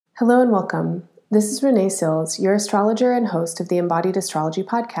Hello and welcome. This is Renee Sills, your astrologer and host of the Embodied Astrology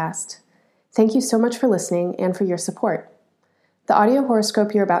podcast. Thank you so much for listening and for your support. The audio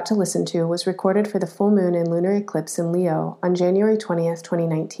horoscope you're about to listen to was recorded for the full moon and lunar eclipse in Leo on January 20th,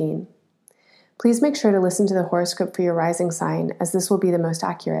 2019. Please make sure to listen to the horoscope for your rising sign, as this will be the most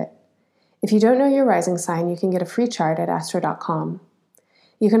accurate. If you don't know your rising sign, you can get a free chart at astro.com.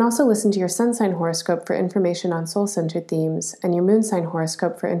 You can also listen to your sun sign horoscope for information on soul-centered themes and your moon sign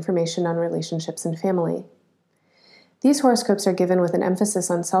horoscope for information on relationships and family. These horoscopes are given with an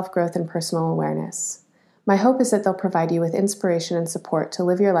emphasis on self-growth and personal awareness. My hope is that they'll provide you with inspiration and support to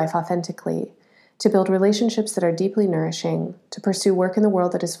live your life authentically, to build relationships that are deeply nourishing, to pursue work in the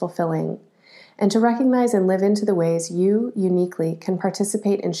world that is fulfilling, and to recognize and live into the ways you, uniquely, can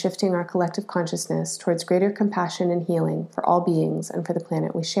participate in shifting our collective consciousness towards greater compassion and healing for all beings and for the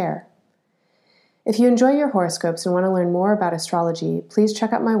planet we share. If you enjoy your horoscopes and want to learn more about astrology, please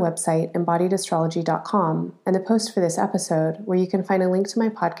check out my website, embodiedastrology.com, and the post for this episode, where you can find a link to my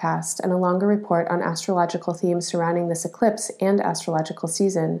podcast and a longer report on astrological themes surrounding this eclipse and astrological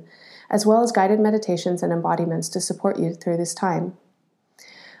season, as well as guided meditations and embodiments to support you through this time.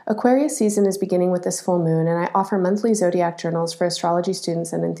 Aquarius season is beginning with this full moon, and I offer monthly zodiac journals for astrology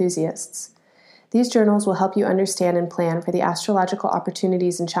students and enthusiasts. These journals will help you understand and plan for the astrological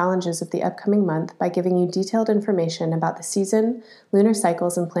opportunities and challenges of the upcoming month by giving you detailed information about the season, lunar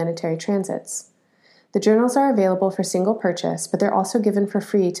cycles, and planetary transits. The journals are available for single purchase, but they're also given for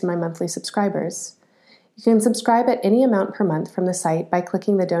free to my monthly subscribers. You can subscribe at any amount per month from the site by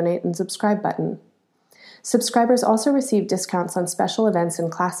clicking the Donate and Subscribe button. Subscribers also receive discounts on special events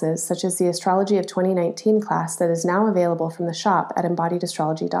and classes, such as the Astrology of 2019 class that is now available from the shop at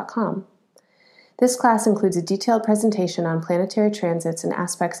embodiedastrology.com. This class includes a detailed presentation on planetary transits and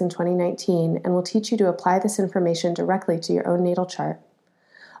aspects in 2019 and will teach you to apply this information directly to your own natal chart.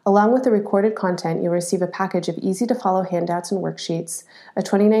 Along with the recorded content, you'll receive a package of easy-to-follow handouts and worksheets, a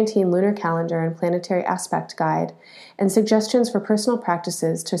 2019 lunar calendar and planetary aspect guide, and suggestions for personal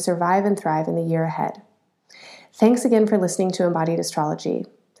practices to survive and thrive in the year ahead. Thanks again for listening to Embodied Astrology.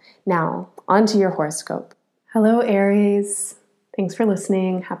 Now, on to your horoscope. Hello, Aries. Thanks for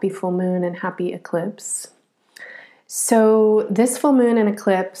listening. Happy full moon and happy eclipse. So this full moon and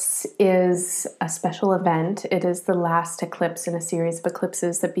eclipse is a special event. It is the last eclipse in a series of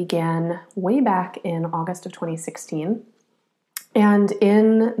eclipses that began way back in August of 2016. And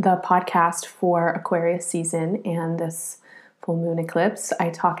in the podcast for Aquarius season and this full moon eclipse,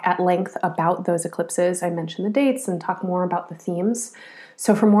 I talk at length about those eclipses. I mention the dates and talk more about the themes.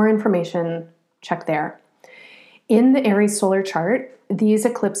 So for more information, check there. In the Aries solar chart, these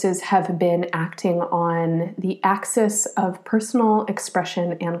eclipses have been acting on the axis of personal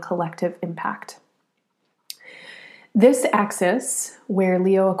expression and collective impact. This axis, where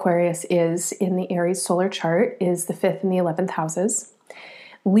Leo Aquarius is in the Aries solar chart, is the 5th and the 11th houses.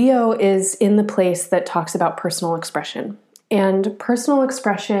 Leo is in the place that talks about personal expression. And personal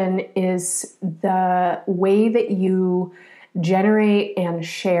expression is the way that you generate and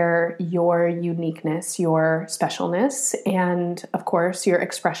share your uniqueness, your specialness, and of course, your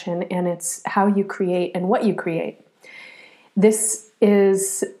expression, and it's how you create and what you create. This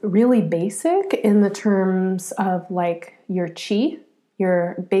is really basic in the terms of like your chi,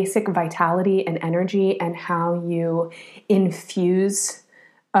 your basic vitality and energy, and how you infuse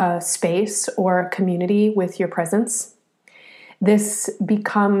a space or a community with your presence. This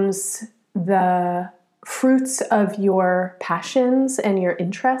becomes the fruits of your passions and your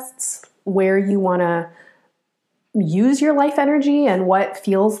interests, where you want to use your life energy and what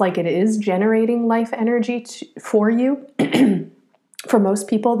feels like it is generating life energy for you. For most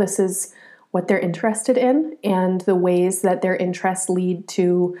people, this is what they're interested in, and the ways that their interests lead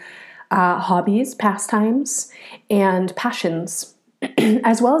to hobbies, pastimes, and passions,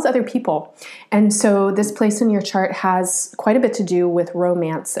 as well as other people. And so this place in your chart has quite a bit to do with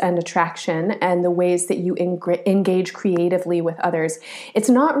romance and attraction and the ways that you engage creatively with others. It's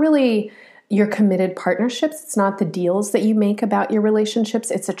not really your committed partnerships. It's not the deals that you make about your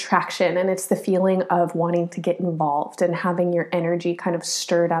relationships. It's attraction, and it's the feeling of wanting to get involved and having your energy kind of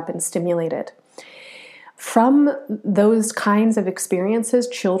stirred up and stimulated. From those kinds of experiences,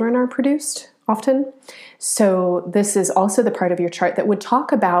 children are produced often. So this is also the part of your chart that would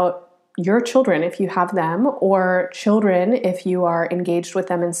talk about your children if you have them, or children if you are engaged with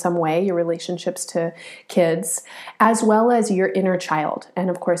them in some way, your relationships to kids, as well as your inner child. And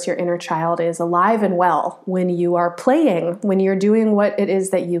of course, your inner child is alive and well when you are playing, when you're doing what it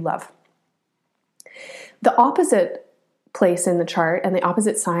is that you love. The opposite place in the chart and the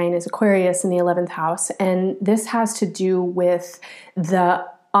opposite sign is Aquarius in the 11th house. And this has to do with the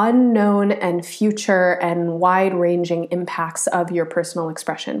unknown and future and wide-ranging impacts of your personal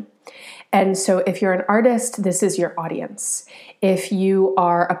expression. And so if you're an artist, this is your audience. If you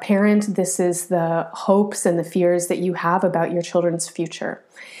are a parent, this is the hopes and the fears that you have about your children's future.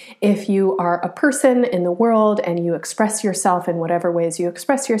 If you are a person in the world and you express yourself in whatever ways you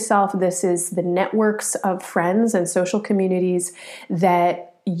express yourself, this is the networks of friends and social communities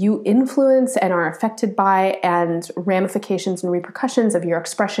that you influence and are affected by, and ramifications and repercussions of your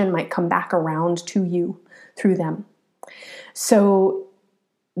expression might come back around to you through them. So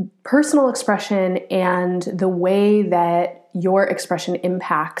personal expression and the way that your expression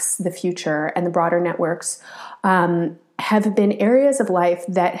impacts the future and the broader networks have been areas of life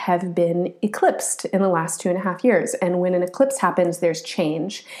that have been eclipsed in the last 2.5 years. And when an eclipse happens, there's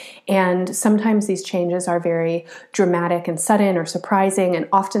change. And sometimes these changes are very dramatic and sudden or surprising. And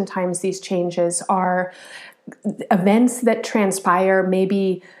oftentimes these changes are events that transpire,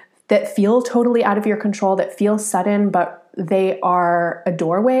 maybe that feel totally out of your control, that feel sudden, but they are a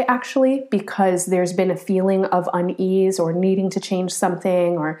doorway actually, because there's been a feeling of unease or needing to change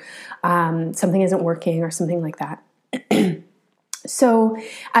something, or something isn't working or something like that. So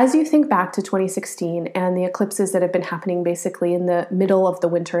as you think back to 2016 and the eclipses that have been happening basically in the middle of the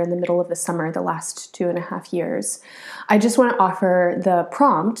winter, in the middle of the summer, the last 2.5 years, I just want to offer the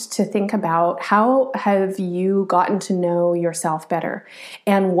prompt to think about, how have you gotten to know yourself better?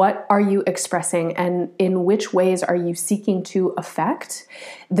 And what are you expressing? And in which ways are you seeking to affect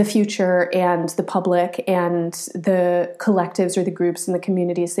the future and the public and the collectives or the groups and the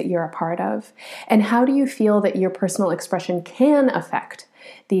communities that you're a part of? And how do you feel that your personal expression can affect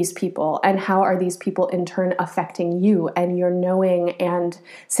these people? And how are these people in turn affecting you and your knowing and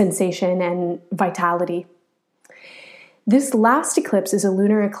sensation and vitality? This last eclipse is a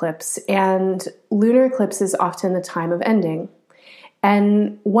lunar eclipse, and lunar eclipse is often the time of ending.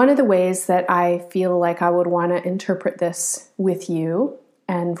 And one of the ways that I feel like I would want to interpret this with you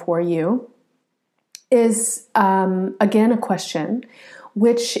and for you is, again, a question,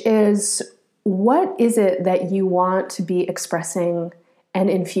 which is, what is it that you want to be expressing and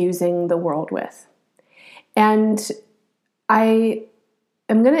infusing the world with? And I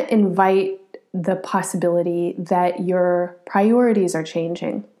am going to invite the possibility that your priorities are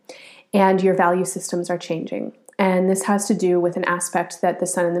changing and your value systems are changing. And this has to do with an aspect that the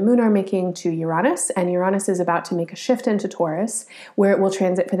sun and the moon are making to Uranus. And Uranus is about to make a shift into Taurus, where it will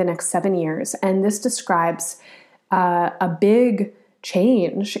transit for the next 7 years. And this describes a big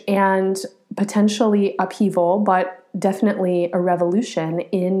change and potentially upheaval, but definitely a revolution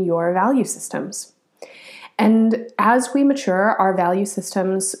in your value systems. And as we mature, our value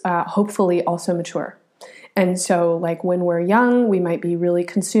systems hopefully also mature. And so like when we're young, we might be really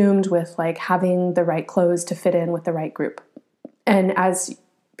consumed with like having the right clothes to fit in with the right group. And as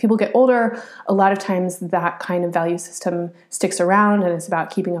people get older, a lot of times that kind of value system sticks around and it's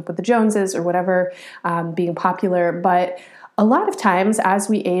about keeping up with the Joneses or whatever, being popular. But a lot of times as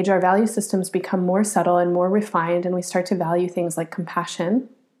we age, our value systems become more subtle and more refined, and we start to value things like compassion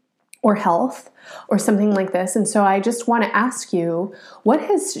or health or something like this. And so I just want to ask you, what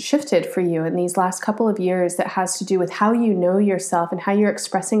has shifted for you in these last couple of years that has to do with how you know yourself and how you're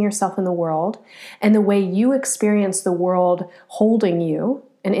expressing yourself in the world and the way you experience the world holding you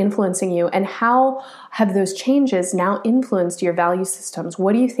and influencing you? And how have those changes now influenced your value systems?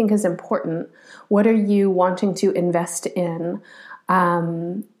 What do you think is important? What are you wanting to invest in?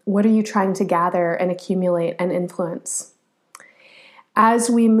 What are you trying to gather and accumulate and influence? As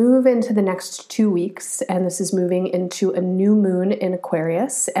we move into the next 2 weeks, and this is moving into a new moon in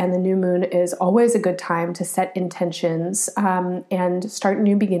Aquarius, and the new moon is always a good time to set intentions and start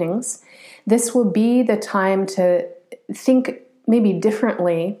new beginnings. This will be the time to think maybe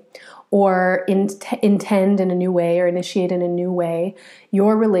differently or intend in a new way or initiate in a new way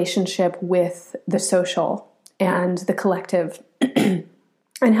your relationship with the social and the collective.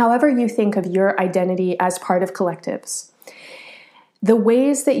 And however you think of your identity as part of collectives, the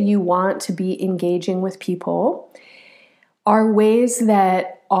ways that you want to be engaging with people are ways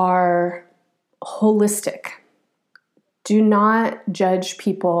that are holistic. Do not judge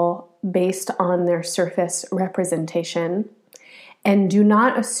people based on their surface representation, and do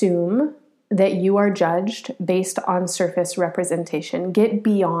not assume that you are judged based on surface representation. Get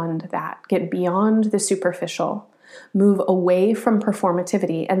beyond that. Get beyond the superficial. Move away from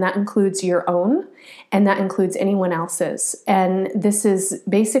performativity, and that includes your own, and that includes anyone else's. And this is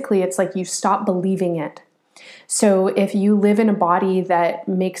basically, it's like you stop believing it. So if you live in a body that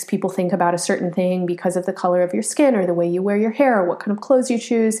makes people think about a certain thing because of the color of your skin or the way you wear your hair or what kind of clothes you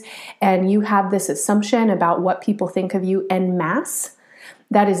choose, and you have this assumption about what people think of you en masse,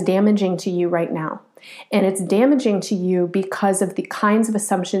 that is damaging to you right now. And it's damaging to you because of the kinds of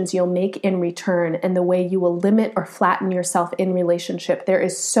assumptions you'll make in return and the way you will limit or flatten yourself in relationship. There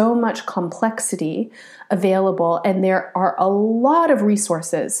is so much complexity available, and there are a lot of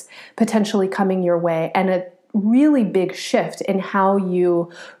resources potentially coming your way, and a really big shift in how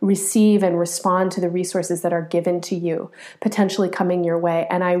you receive and respond to the resources that are given to you potentially coming your way.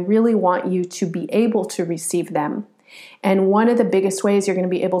 And I really want you to be able to receive them. And one of the biggest ways you're going to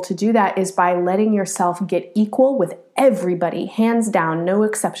be able to do that is by letting yourself get equal with everybody, hands down, no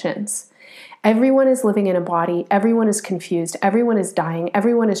exceptions. Everyone is living in a body. Everyone is confused. Everyone is dying.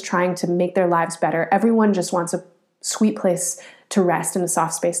 Everyone is trying to make their lives better. Everyone just wants a sweet place to rest and a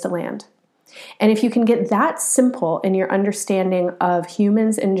soft space to land. And if you can get that simple in your understanding of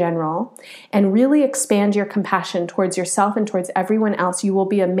humans in general and really expand your compassion towards yourself and towards everyone else, you will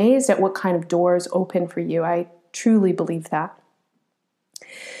be amazed at what kind of doors open for you. I truly believe that.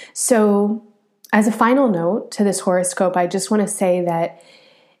 So, as a final note to this horoscope, I just want to say that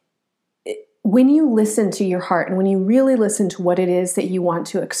when you listen to your heart and when you really listen to what it is that you want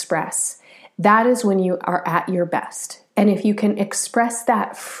to express, that is when you are at your best. And if you can express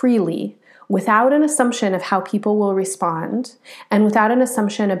that freely, without an assumption of how people will respond, and without an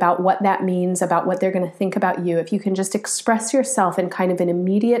assumption about what that means, about what they're going to think about you, if you can just express yourself in kind of an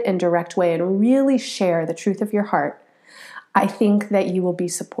immediate and direct way and really share the truth of your heart, I think that you will be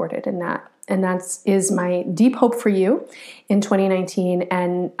supported in that. And that is my deep hope for you in 2019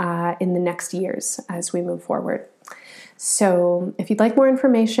 and in the next years as we move forward. So if you'd like more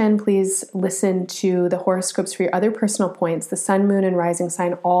information, please listen to the horoscopes for your other personal points. The sun, moon, and rising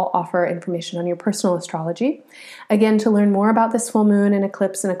sign all offer information on your personal astrology. Again, to learn more about this full moon and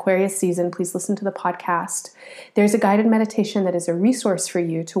eclipse and Aquarius season, please listen to the podcast. There's a guided meditation that is a resource for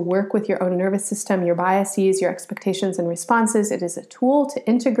you to work with your own nervous system, your biases, your expectations and responses. It is a tool to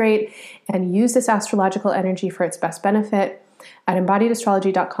integrate and use this astrological energy for its best benefit. At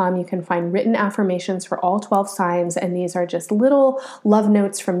embodiedastrology.com, you can find written affirmations for all 12 signs, and these are just little love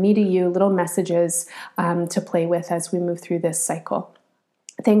notes from me to you, little messages to play with as we move through this cycle.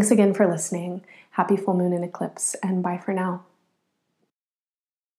 Thanks again for listening. Happy full moon and eclipse, and bye for now.